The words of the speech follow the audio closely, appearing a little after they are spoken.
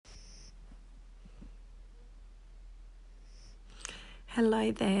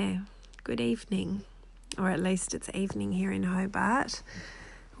Hello there. Good evening, or at least it's evening here in Hobart,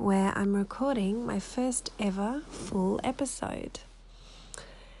 where I'm recording my first ever full episode.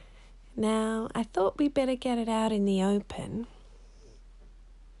 Now, I thought we better get it out in the open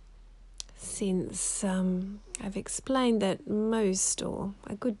since I've explained that most or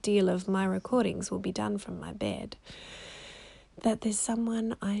a good deal of my recordings will be done from my bed, that there's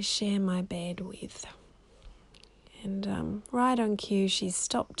someone I share my bed with. And right on cue, she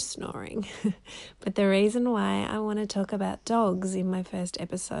stopped snoring. But the reason why I want to talk about dogs in my first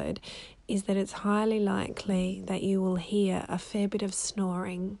episode is that it's highly likely that you will hear a fair bit of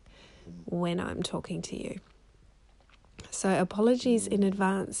snoring when I'm talking to you. So apologies in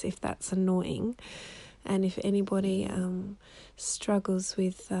advance if that's annoying. And if anybody struggles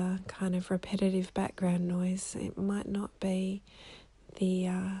with kind of repetitive background noise, it might not be the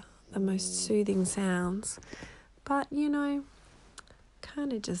most soothing sounds. But,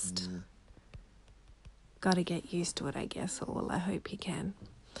 kind of just got to get used to it, I guess, or well, I hope you can.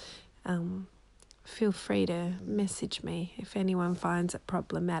 Feel free to message me if anyone finds it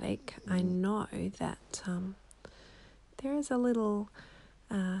problematic. I know that there is a little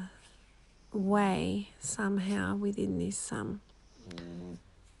way somehow within this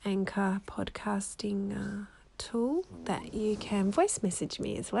Anchor podcasting tool that you can voice message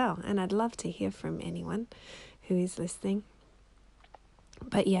me as well. And I'd love to hear from anyone who is listening.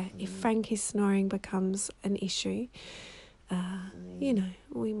 But yeah, if Frankie's snoring becomes an issue,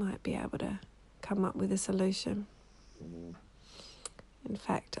 we might be able to come up with a solution. In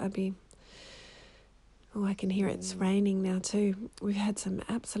fact, I can hear it's raining now too. We've had some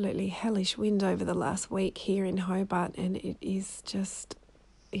absolutely hellish wind over the last week here in Hobart, and it is just,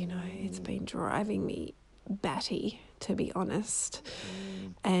 it's been driving me batty, to be honest.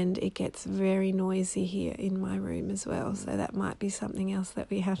 And it gets very noisy here in my room as well, so that might be something else that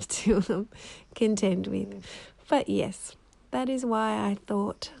we have to contend with. But yes, that is why I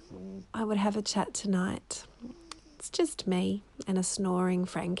thought I would have a chat tonight. It's just me and a snoring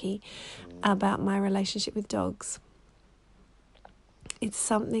Frankie about my relationship with dogs. It's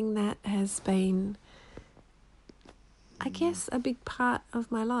something that has been, I guess, a big part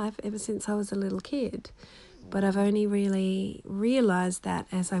of my life ever since I was a little kid. But I've only really realised that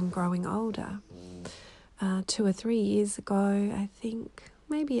as I'm growing older. 2 or 3 years ago, I think,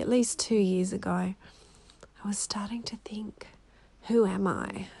 maybe at least 2 years ago, I was starting to think, who am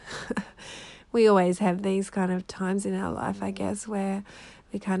I? We always have these kind of times in our life, I guess, where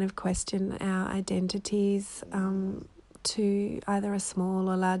we kind of question our identities to either a small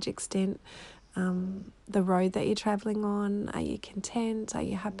or large extent. The road that you're travelling on, are you content? Are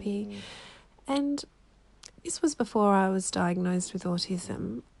you happy? And this was before I was diagnosed with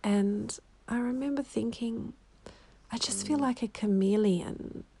autism, and I remember thinking, I just feel like a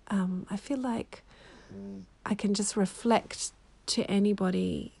chameleon. I feel like I can just reflect to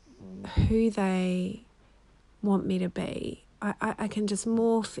anybody who they want me to be. I can just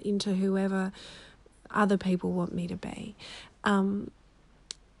morph into whoever other people want me to be.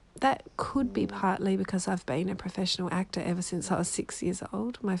 That could be partly because I've been a professional actor ever since I was 6 years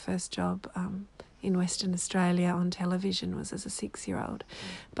old. My first job in Western Australia on television was as a 6-year-old.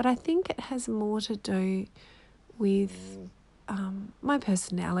 But I think it has more to do with my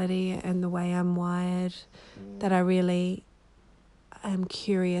personality and the way I'm wired, that I really am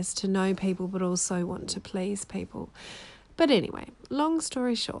curious to know people but also want to please people. But anyway, long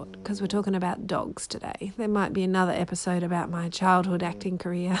story short, because we're talking about dogs today, there might be another episode about my childhood acting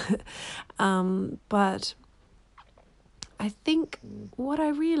career, but I think what I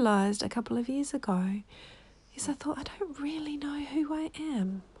realised a couple of years ago is I thought, I don't really know who I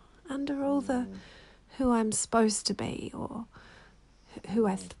am under all the who I'm supposed to be, or who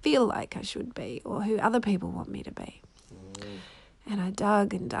I feel like I should be, or who other people want me to be. And I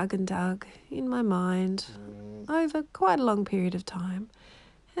dug and dug and dug in my mind over quite a long period of time.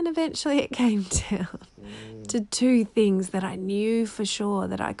 And eventually it came down to 2 things that I knew for sure,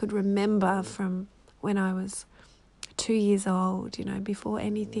 that I could remember from when I was 2 years old, before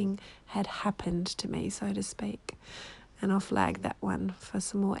anything had happened to me, so to speak. And I'll flag that one for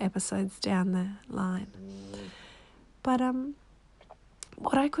some more episodes down the line. But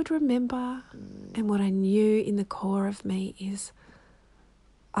what I could remember and what I knew in the core of me is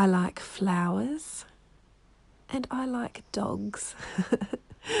I like flowers and I like dogs.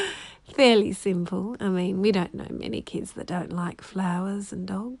 Fairly simple. I mean, we don't know many kids that don't like flowers and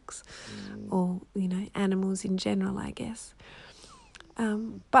dogs or, animals in general, I guess.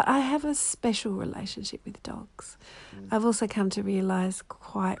 But I have a special relationship with dogs. I've also come to realise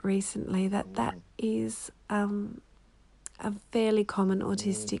quite recently that is a fairly common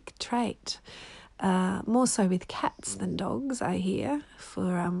autistic trait. More so with cats than dogs, I hear,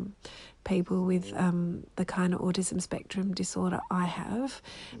 for people with the kind of autism spectrum disorder I have.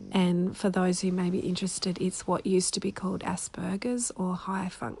 And for those who may be interested, it's what used to be called Asperger's or high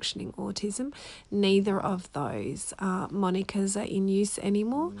functioning autism. Neither of those monikers are in use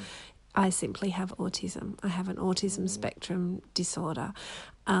anymore. I simply have autism. I have an autism spectrum disorder.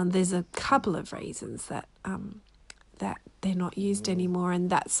 There's a couple of reasons that they're not used anymore, and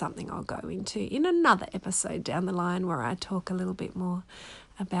that's something I'll go into in another episode down the line, where I talk a little bit more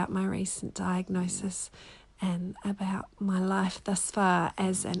about my recent diagnosis and about my life thus far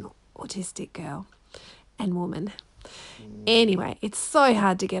as an autistic girl and woman. Anyway, it's so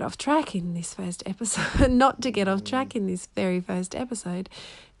hard to get off track in this first episode, not to get off track in this very first episode,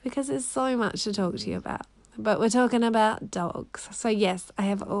 because there's so much to talk to you about. But we're talking about dogs. So yes, I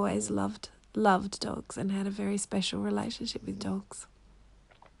have always loved dogs and had a very special relationship with dogs.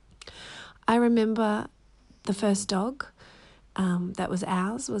 I remember the first dog that was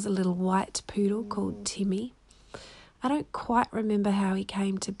ours was a little white poodle called Timmy. I don't quite remember how he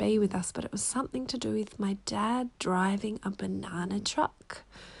came to be with us, but it was something to do with my dad driving a banana truck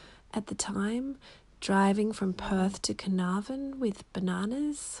at the time, driving from Perth to Carnarvon with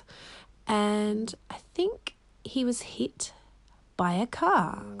bananas. And I think he was hit by a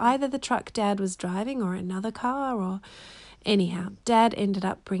car. Either the truck Dad was driving or another car, or anyhow, Dad ended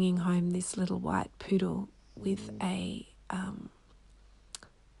up bringing home this little white poodle with a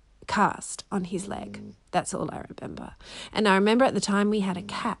cast on his leg. That's all I remember. And I remember at the time we had a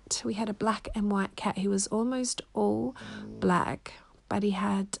cat. We had a black and white cat who was almost all black, but he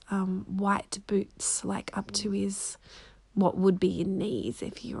had white boots, like up to his, what would be your knees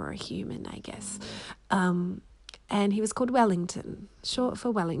if you were a human, I guess. And he was called Wellington, short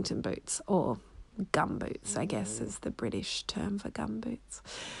for Wellington boots, or gum boots, I guess is the British term for gum boots.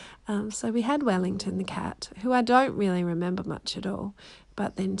 So we had Wellington the cat, who I don't really remember much at all,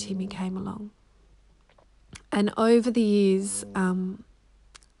 but then Timmy came along. And over the years,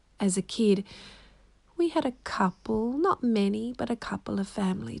 as a kid, we had a couple, not many, but a couple of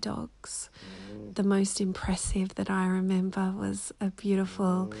family dogs. The most impressive that I remember was a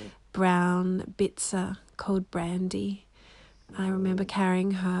beautiful brown Bitzer called Brandy. I remember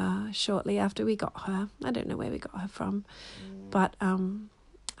carrying her shortly after we got her. I don't know where we got her from, but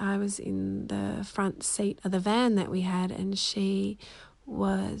I was in the front seat of the van that we had, and she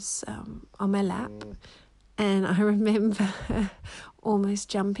was on my lap, and I remember almost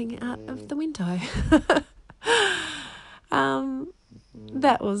jumping out of the window.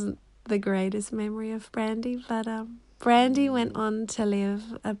 That wasn't the greatest memory of Brandy, but Brandy went on to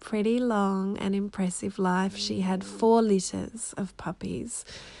live a pretty long and impressive life. She had 4 litters of puppies.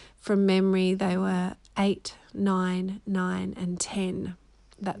 From memory, they were 8, 9, 9 and 10.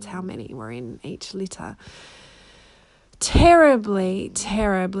 That's how many were in each litter. Terribly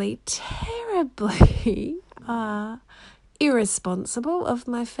irresponsible of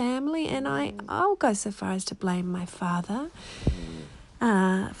my family, and I'll go so far as to blame my father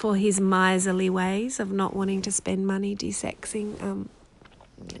for his miserly ways of not wanting to spend money desexing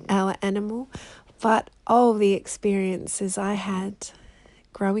our animal. But all the experiences I had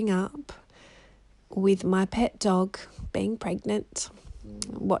growing up with my pet dog being pregnant,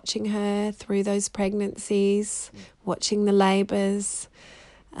 watching her through those pregnancies, watching the labours,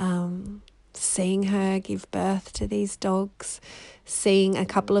 seeing her give birth to these dogs, seeing a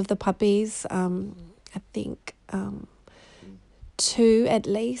couple of the puppies, I think 2 at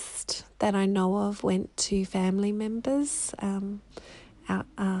least that I know of went to family members,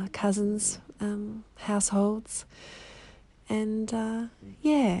 our cousins' households. And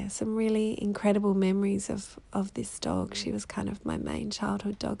some really incredible memories of this dog. She was kind of my main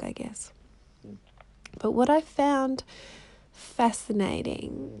childhood dog, I guess. But what I found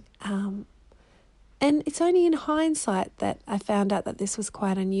fascinating, and it's only in hindsight that I found out that this was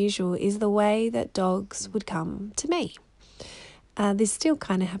quite unusual, is the way that dogs would come to me. This still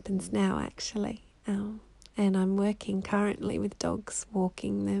kind of happens now, actually. And I'm working currently with dogs,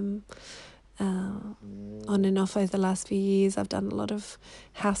 walking them on and off over the last few years. I've done a lot of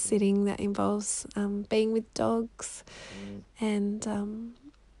house sitting that involves being with dogs. And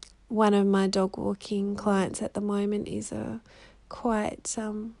one of my dog walking clients at the moment is a quite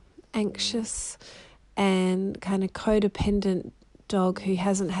anxious and kind of codependent dog who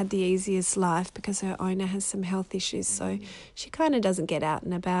hasn't had the easiest life because her owner has some health issues. So she kind of doesn't get out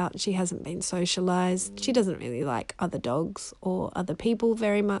and about. She hasn't been socialised. She doesn't really like other dogs or other people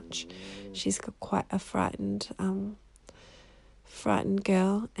very much. She's got quite a frightened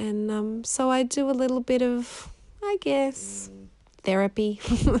girl. And so I do a little bit of I guess, therapy.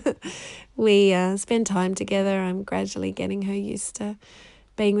 We spend time together. I'm gradually getting her used to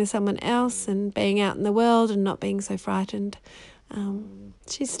being with someone else and being out in the world and not being so frightened.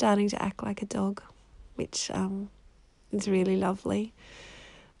 She's starting to act like a dog, which is really lovely.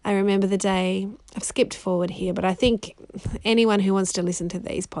 I remember the day, I've skipped forward here, but I think anyone who wants to listen to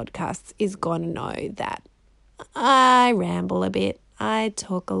these podcasts is going to know that I ramble a bit. I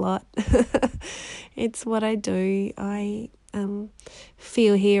talk a lot. It's what I do. I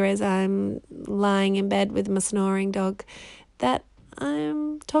feel here as I'm lying in bed with my snoring dog that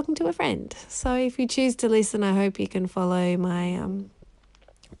I'm talking to a friend. So if you choose to listen, I hope you can follow my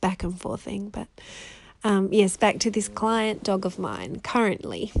back and forth thing. But yes, back to this client dog of mine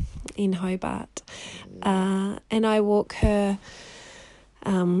currently in Hobart. And I walk her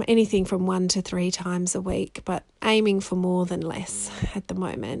anything from 1 to 3 times a week, but aiming for more than less at the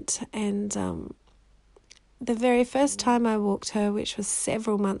moment. And the very first time I walked her, which was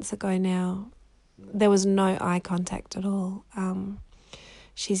several months ago now, there was no eye contact at all.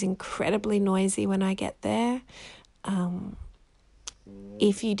 She's incredibly noisy when I get there.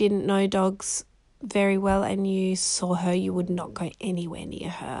 If you didn't know dogs very well and you saw her, you would not go anywhere near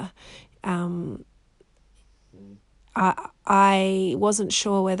her. I wasn't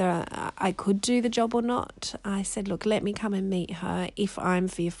sure whether I could do the job or not. I said, look, let me come and meet her. If I'm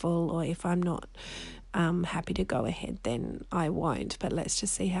fearful or if I'm not happy to go ahead, then I won't. But let's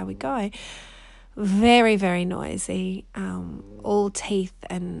just see how we go. Very, very noisy, all teeth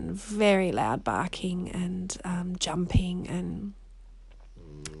and very loud barking and jumping.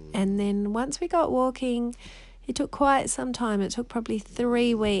 And then once we got walking, it took quite some time. It took probably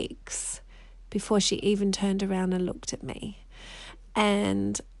 3 weeks before she even turned around and looked at me.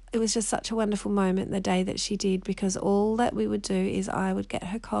 And it was just such a wonderful moment the day that she did, because all that we would do is I would get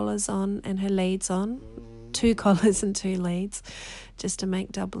her collars on and her leads on, 2 collars and 2 leads, just to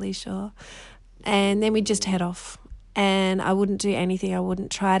make doubly sure. And then we'd just head off. And I wouldn't do anything. I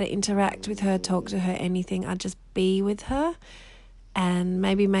wouldn't try to interact with her, talk to her, anything. I'd just be with her and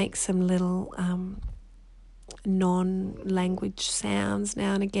maybe make some little non-language sounds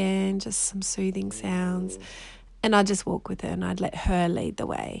now and again, just some soothing sounds. And I'd just walk with her and I'd let her lead the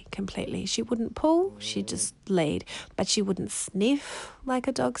way completely. She wouldn't pull, she'd just lead. But she wouldn't sniff like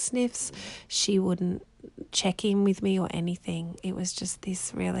a dog sniffs. She wouldn't check in with me or anything. It was just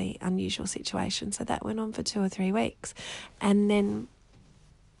this really unusual situation. So that went on for 2 or 3 weeks. And then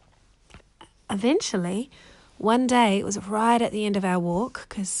eventually, one day, it was right at the end of our walk,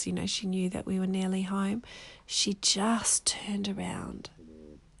 because, you know, she knew that we were nearly home. She just turned around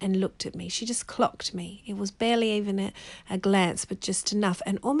and looked at me. She just clocked me. It was barely even a glance, but just enough.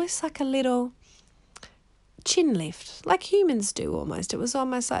 And almost like a little chin lift, like humans do almost. It was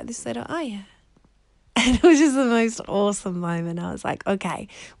almost like this little, oh yeah. And it was just the most awesome moment. I was like, okay,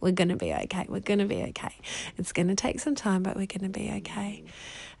 we're going to be okay. We're going to be okay. It's going to take some time, but we're going to be okay.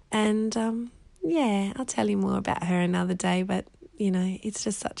 And yeah, I'll tell you more about her another day, but you know, it's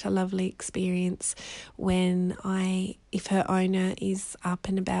just such a lovely experience when if her owner is up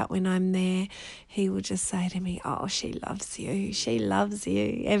and about when I'm there, he will just say to me, oh, she loves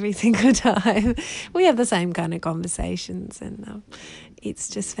you every single time. We have the same kind of conversations, and it's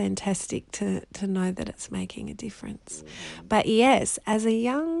just fantastic to know that it's making a difference. But yes, as a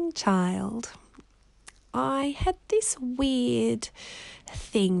young child, I had this weird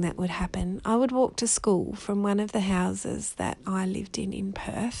thing that would happen. I would walk to school from one of the houses that I lived in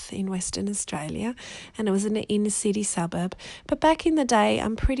Perth in Western Australia, and it was in an inner city suburb. But back in the day,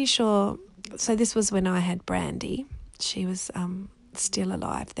 I'm pretty sure, so this was when I had Brandy. She was still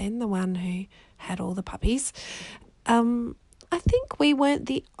alive then, the one who had all the puppies. I think we weren't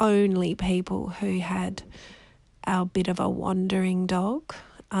the only people who had our bit of a wandering dog,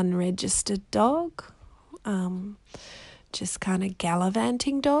 unregistered dog, just kind of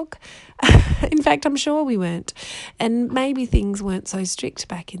gallivanting dog. In fact, I'm sure we weren't. And maybe things weren't so strict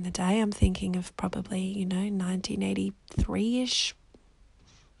back in the day. I'm thinking of probably, 1983-ish,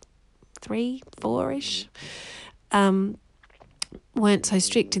 4-ish. Weren't so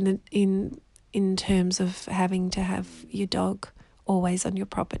strict in terms of having to have your dog always on your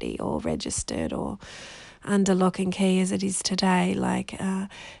property or registered or under lock and key as it is today.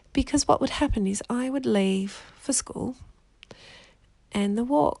 Because what would happen is I would leave for school, and the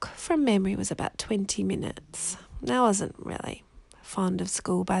walk from memory was about 20 minutes. Now, I wasn't really fond of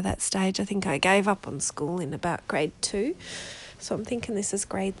school by that stage. I think I gave up on school in about grade 2. So I'm thinking this is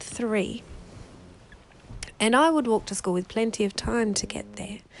grade 3. And I would walk to school with plenty of time to get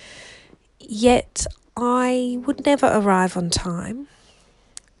there. Yet I would never arrive on time.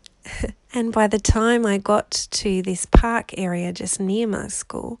 And by the time I got to this park area just near my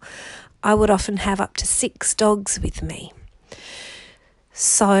school, I would often have up to 6 dogs with me.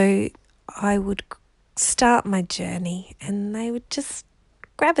 So I would start my journey and they would just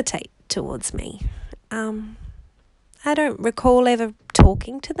gravitate towards me. I don't recall ever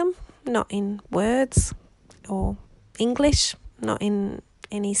talking to them, not in words or English, not in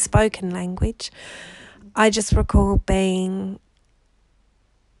any spoken language. I just recall being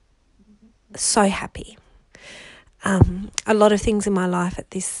so happy. A lot of things in my life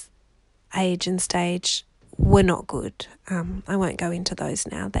at this age and stage were not good. I won't go into those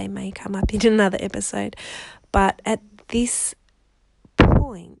now. They may come up in another episode. But at this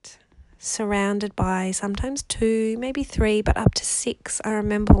point, surrounded by sometimes 2, maybe 3, but up to 6, I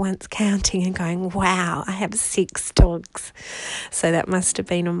remember once counting and going, wow, I have 6 dogs. So that must have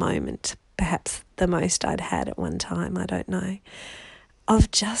been a moment, perhaps the most I'd had at one time, I don't know, of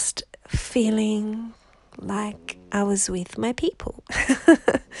just feeling like I was with my people.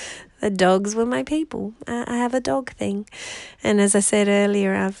 The dogs were my people. I have a dog thing. And as I said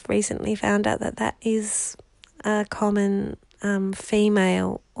earlier, I've recently found out that is a common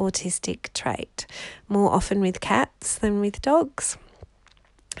female autistic trait, more often with cats than with dogs.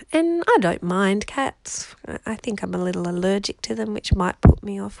 And I don't mind cats. I think I'm a little allergic to them, which might put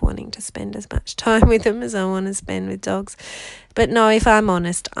me off wanting to spend as much time with them as I want to spend with dogs. But no, if I'm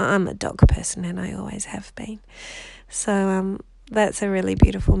honest, I'm a dog person and I always have been. So that's a really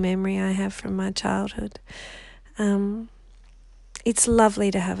beautiful memory I have from my childhood. It's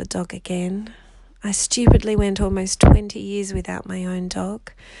lovely to have a dog again. I stupidly went almost 20 years without my own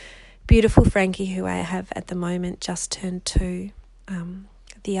dog. Beautiful Frankie, who I have at the moment, just turned 2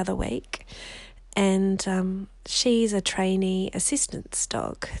 the other week. And she's a trainee assistance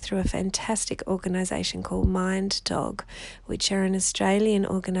dog through a fantastic organisation called Mind Dog, which are an Australian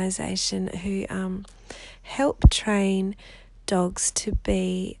organisation who help train dogs to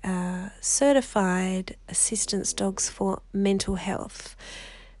be certified assistance dogs for mental health.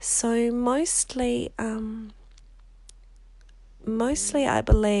 So mostly I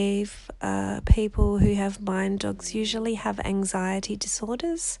believe people who have mind dogs usually have anxiety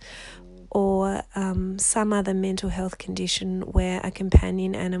disorders or some other mental health condition where a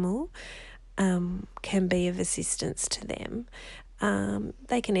companion animal can be of assistance to them.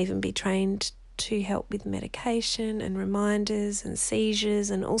 They can even be trained to help with medication and reminders and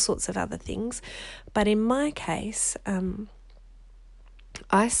seizures and all sorts of other things. But in my case,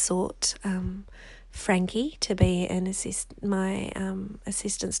 I sought Frankie to be my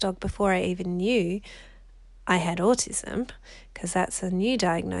assistance dog before I even knew I had autism, because that's a new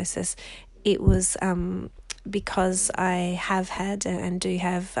diagnosis. It was because I have had and do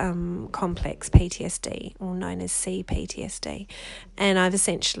have complex PTSD, or known as CPTSD, and I've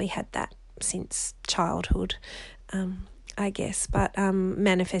essentially had that since childhood, I guess, but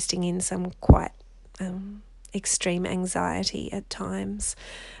manifesting in some quite extreme anxiety at times.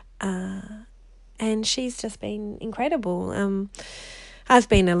 And she's just been incredible. I've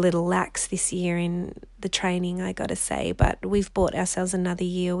been a little lax this year in the training, I got to say, but we've bought ourselves another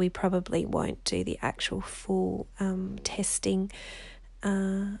year. We probably won't do the actual full testing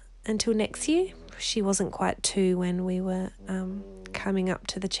until next year. She wasn't quite 2 when we were coming up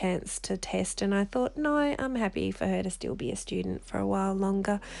to the chance to test, and I thought, no, I'm happy for her to still be a student for a while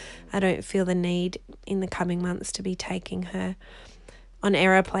longer. I don't feel the need in the coming months to be taking her on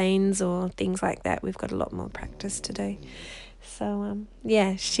aeroplanes or things like that. We've got a lot more practice to do. So,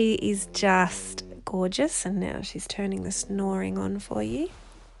 yeah, she is just gorgeous, and now she's turning the snoring on for you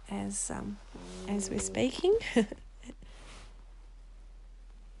as we're speaking.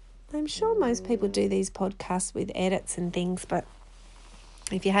 I'm sure most people do these podcasts with edits and things, but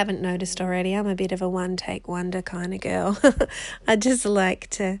if you haven't noticed already, I'm a bit of a one-take wonder kind of girl. I just like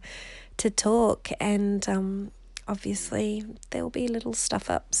to talk, and obviously there'll be little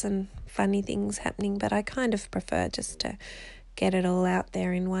stuff-ups and funny things happening, but I kind of prefer just to get it all out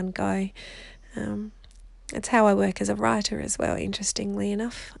there in one go. It's how I work as a writer as well, interestingly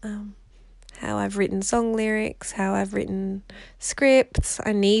enough. How I've written song lyrics, how I've written scripts.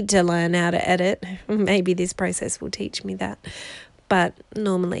 I need to learn how to edit. Maybe this process will teach me that. But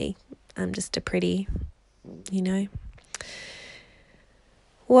normally I'm just a pretty,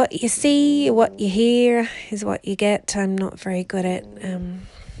 what you see, what you hear is what you get. I'm not very good at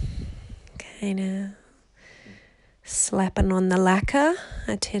kind of slapping on the lacquer.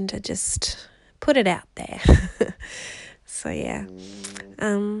 I tend to just put it out there. So yeah,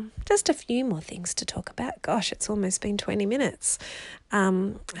 just a few more things to talk about. Gosh, it's almost been 20 minutes.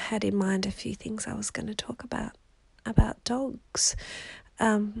 I had in mind a few things I was going to talk about dogs.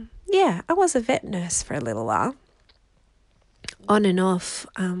 I was a vet nurse for a little while, on and off,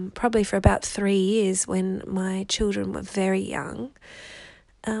 probably for about 3 years when my children were very young.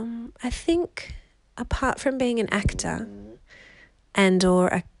 I think apart from being an actor and or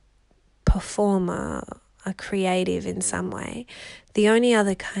a performer, a creative in some way, the only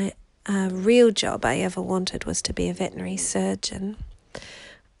other real job I ever wanted was to be a veterinary surgeon.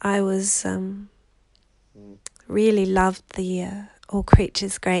 I was really loved the All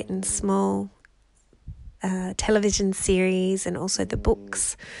Creatures Great and Small television series and also the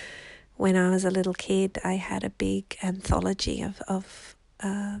books. When I was a little kid, I had a big anthology of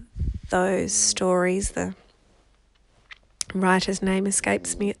those stories. The writer's name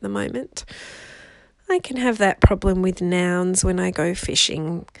escapes me at the moment. I can have that problem with nouns when I go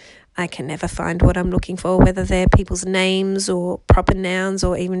fishing. I can never find what I'm looking for, whether they're people's names or proper nouns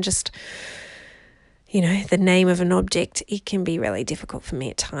or even just, the name of an object. It can be really difficult for me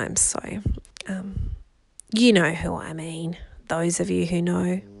at times. So, you know who I mean. Those of you who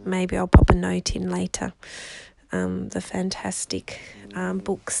know, maybe I'll pop a note in later. The fantastic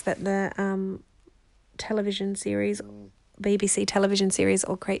books that the television series, BBC television series,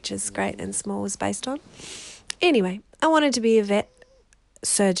 All Creatures Great and Small was based on. Anyway, I wanted to be a vet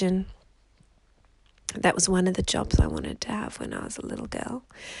surgeon. That was one of the jobs I wanted to have when I was a little girl.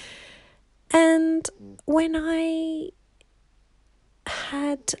 And when I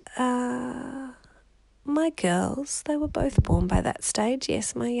had my girls, they were both born by that stage.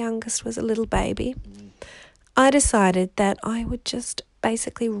 Yes, my youngest was a little baby. I decided that I would just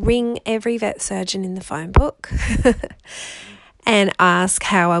basically ring every vet surgeon in the phone book and ask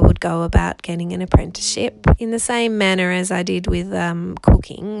how I would go about getting an apprenticeship in the same manner as I did with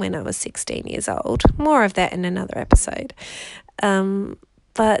cooking when I was 16 years old. More of that in another episode.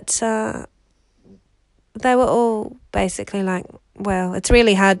 But they were all basically like, well, it's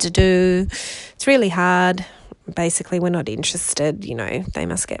really hard to do. It's really hard. Basically, we're not interested. They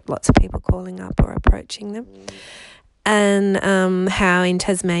must get lots of people calling up or approaching them. And how in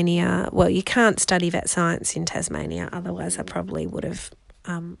Tasmania, well, you can't study vet science in Tasmania. Otherwise, I probably would have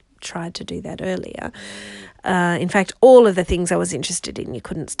tried to do that earlier. In fact, all of the things I was interested in, you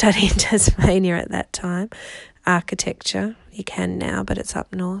couldn't study in Tasmania at that time. Architecture, you can now, but it's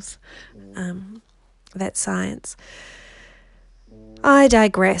up north. Vet science. I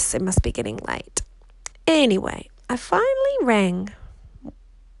digress. It must be getting late. Anyway, I finally rang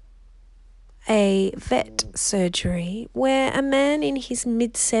a vet surgery where a man in his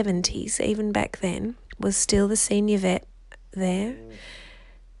mid-70s, even back then, was still the senior vet there.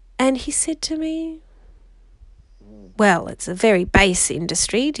 And he said to me, well, it's a very base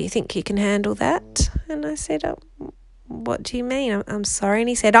industry. Do you think you can handle that? And I said, what do you mean? I'm sorry. And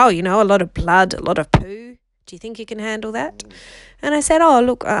he said, a lot of blood, a lot of poo. Do you think you can handle that? And I said,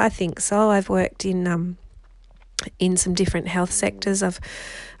 look, I think so. I've worked in some different health sectors.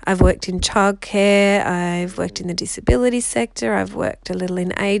 I've worked in childcare. I've worked in the disability sector. I've worked a little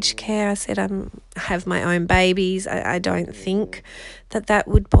in aged care. I said, I have my own babies. I don't think that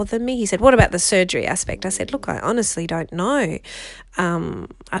would bother me. He said, what about the surgery aspect? I said, look, I honestly don't know.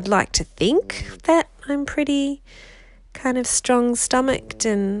 I'd like to think that I'm pretty kind of strong-stomached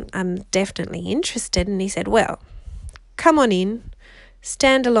and I'm definitely interested. And he said, well, come on in,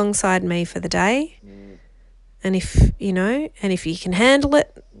 stand alongside me for the day. And if you can handle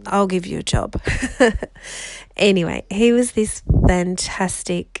it, I'll give you a job. Anyway, he was this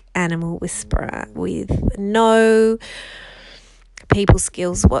fantastic animal whisperer with no people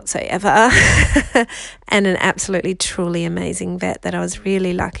skills whatsoever and an absolutely truly amazing vet that I was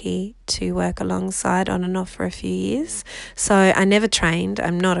really lucky to work alongside on and off for a few years. So I never trained.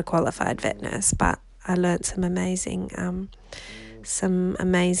 I'm not a qualified vet nurse, but I learnt some amazing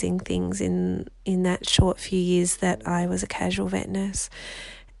things in that short few years that I was a casual vet nurse.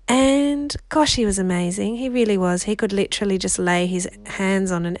 And gosh, he was amazing. He really was. He could literally just lay his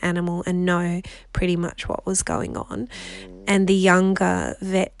hands on an animal and know pretty much what was going on. And the younger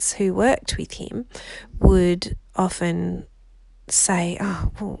vets who worked with him would often say,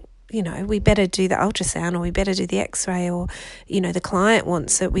 we better do the ultrasound or we better do the x-ray or, the client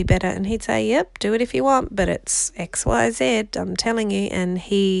wants it, we better. And he'd say, yep, do it if you want, but it's X, Y, Z, I'm telling you. And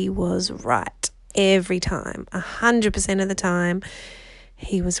he was right every time, 100% of the time.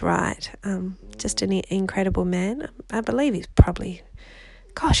 He was right. Just an incredible man. I believe he's probably,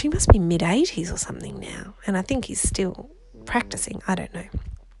 he must be mid-80s or something now. And I think he's still practicing. I don't know.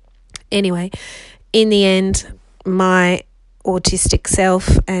 Anyway, in the end, my autistic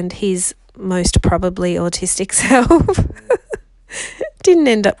self and his most probably autistic self didn't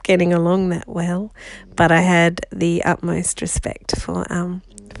end up getting along that well, but I had the utmost respect for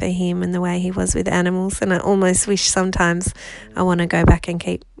him and the way he was with animals, and I almost wish sometimes I want to go back and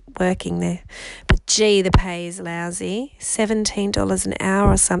keep working there. But gee, the pay is lousy. $17 an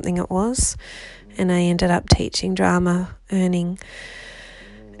hour or something it was, and I ended up teaching drama, earning,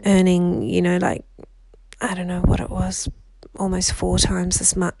 like, I don't know what it was, almost 4 times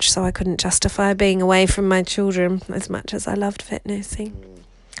as much, so I couldn't justify being away from my children as much as I loved vet nursing.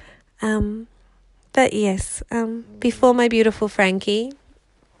 But yes, before my beautiful Frankie,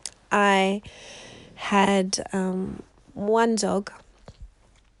 I had one dog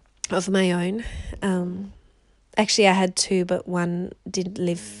of my own. Actually, I had 2, but one didn't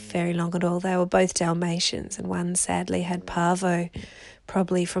live very long at all. They were both Dalmatians, and one sadly had parvo,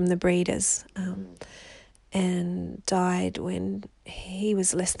 probably from the breeders, and died when he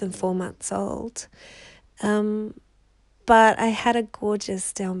was less than 4 months old. But I had a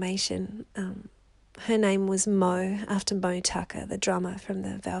gorgeous Dalmatian. Her name was Mo, after Mo Tucker, the drummer from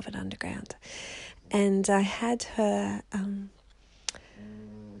the Velvet Underground. And I had her, I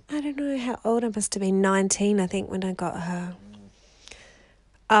don't know how old I must have been, 19, I think, when I got her.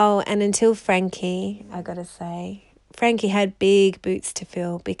 Oh, and until Frankie, I got to say, Frankie had big boots to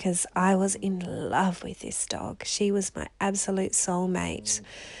fill because I was in love with this dog. She was my absolute soulmate.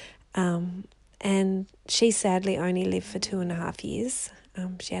 And she sadly only lived for 2.5 years.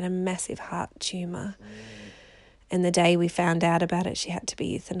 She had a massive heart tumour. And the day we found out about it, she had to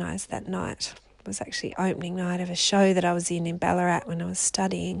be euthanised that night. It was actually opening night of a show that I was in Ballarat when I was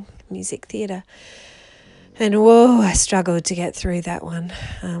studying music theatre. And whoa, I struggled to get through that one.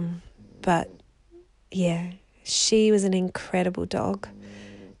 But yeah, she was an incredible dog.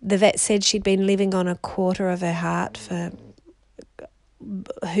 The vet said she'd been living on 1/4 of her heart for,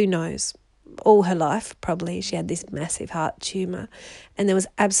 who knows, all her life probably. She had this massive heart tumour, and there was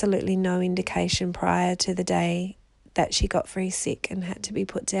absolutely no indication prior to the day that she got very sick and had to be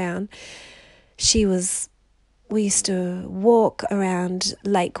put down. We used to walk around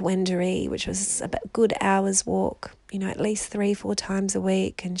Lake Wendouree, which was a good hour's walk, at least 3-4 times a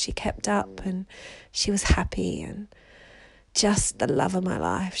week, and she kept up and she was happy and just the love of my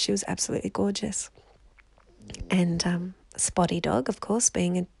life. She was absolutely gorgeous. And spotty dog, of course,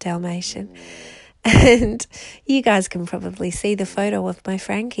 being a Dalmatian. And you guys can probably see the photo of my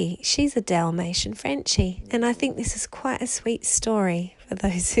Frankie. She's a Dalmatian Frenchie, and I think this is quite a sweet story for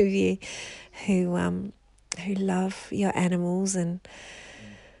those of you who love your animals and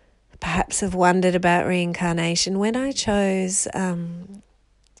perhaps have wondered about reincarnation. When I chose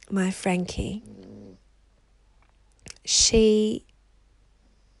my Frankie, she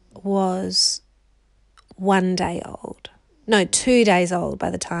was 1 day old. No, 2 days old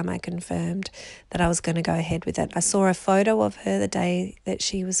by the time I confirmed that I was going to go ahead with it. I saw a photo of her the day that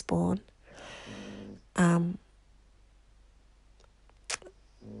she was born.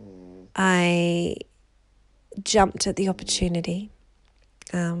 I jumped at the opportunity.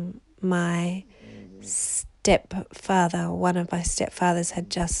 My stepfather, one of my stepfathers, had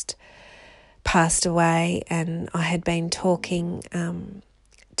just passed away, and I had been talking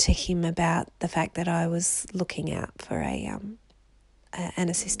to him about the fact that I was looking out for an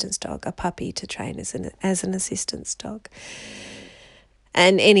assistance dog, a puppy to train as an assistance dog.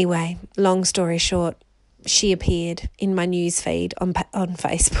 And anyway, long story short, she appeared in my newsfeed on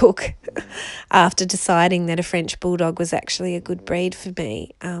Facebook after deciding that a French bulldog was actually a good breed for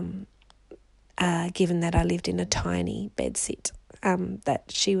me, given that I lived in a tiny bedsit, that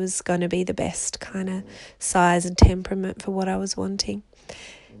she was going to be the best kind of size and temperament for what I was wanting.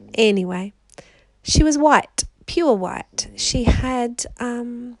 Anyway, she was white, pure white. She had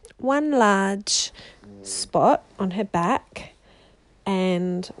one large spot on her back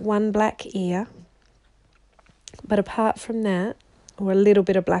and one black ear. But apart from that, or a little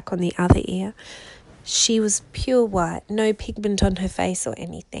bit of black on the other ear, she was pure white, no pigment on her face or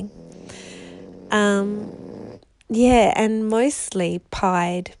anything. And mostly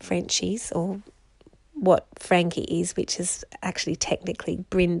pied Frenchies, or what Frankie is, which is actually technically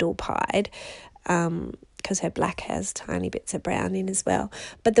brindle pied, because her black has tiny bits of brown in as well.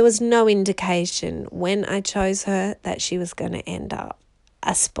 But there was no indication when I chose her that she was going to end up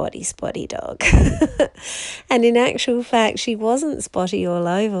a spotty dog. And in actual fact, she wasn't spotty all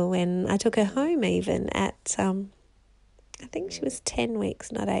over when I took her home, even at, I think she was 10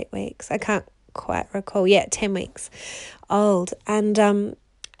 weeks, not 8 weeks. I can't quite recall. Yeah, 10 weeks old. And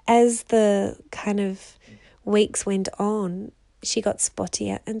as the kind of weeks went on, she got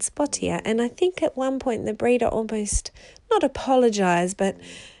spottier and spottier. And I think at one point the breeder almost, not apologised, but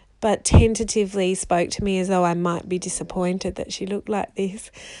but tentatively spoke to me as though I might be disappointed that she looked like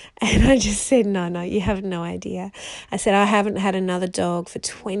this. And I just said, no, you have no idea. I said, I haven't had another dog for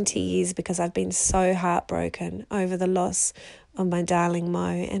 20 years because I've been so heartbroken over the loss of my darling Mo.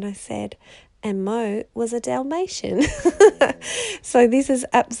 And I said, and Mo was a Dalmatian. So this is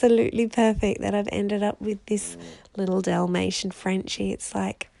absolutely perfect that I've ended up with this little Dalmatian Frenchie. It's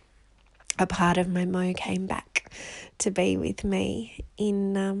like a part of my Mo came back to be with me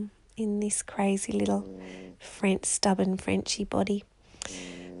in this crazy little stubborn Frenchie body.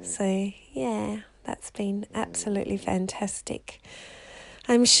 So yeah, that's been absolutely fantastic.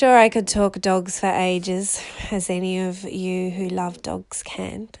 I'm sure I could talk dogs for ages, as any of you who love dogs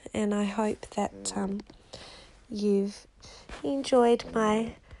can, and I hope that you've enjoyed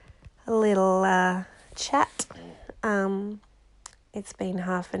my little chat. It's been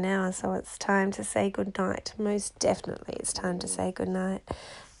half an hour, so it's time to say goodnight. Most definitely it's time to say goodnight.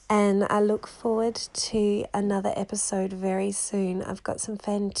 And I look forward to another episode very soon. I've got some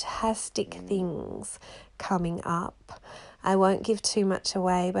fantastic things coming up. I won't give too much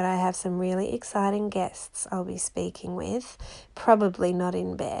away, but I have some really exciting guests I'll be speaking with. Probably not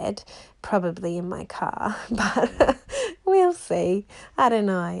in bed, probably in my car, but we'll see. I don't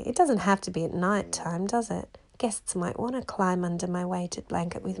know. It doesn't have to be at night time, does it? Guests might want to climb under my weighted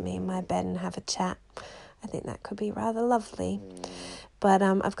blanket with me in my bed and have a chat. I think that could be rather lovely. But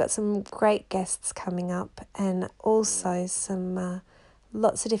I've got some great guests coming up, and also some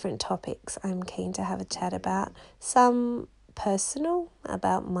lots of different topics I'm keen to have a chat about. Some personal,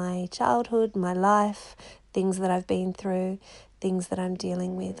 about my childhood, my life, things that I've been through, things that I'm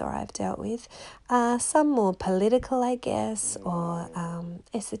dealing with or I've dealt with. Some more political, I guess, or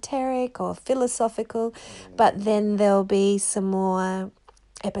esoteric or philosophical. But then there'll be some more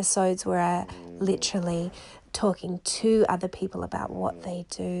episodes where I literally talking to other people about what they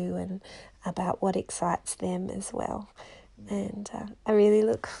do and about what excites them as well. And I really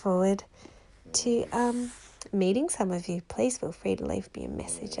look forward to meeting some of you. Please feel free to leave me a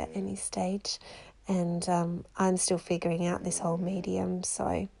message at any stage. And I'm still figuring out this whole medium,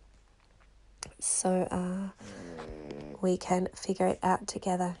 so we can figure it out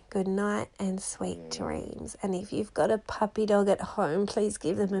together. Good night and sweet dreams. And if you've got a puppy dog at home, please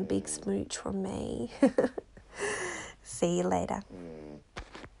give them a big smooch from me. See you later.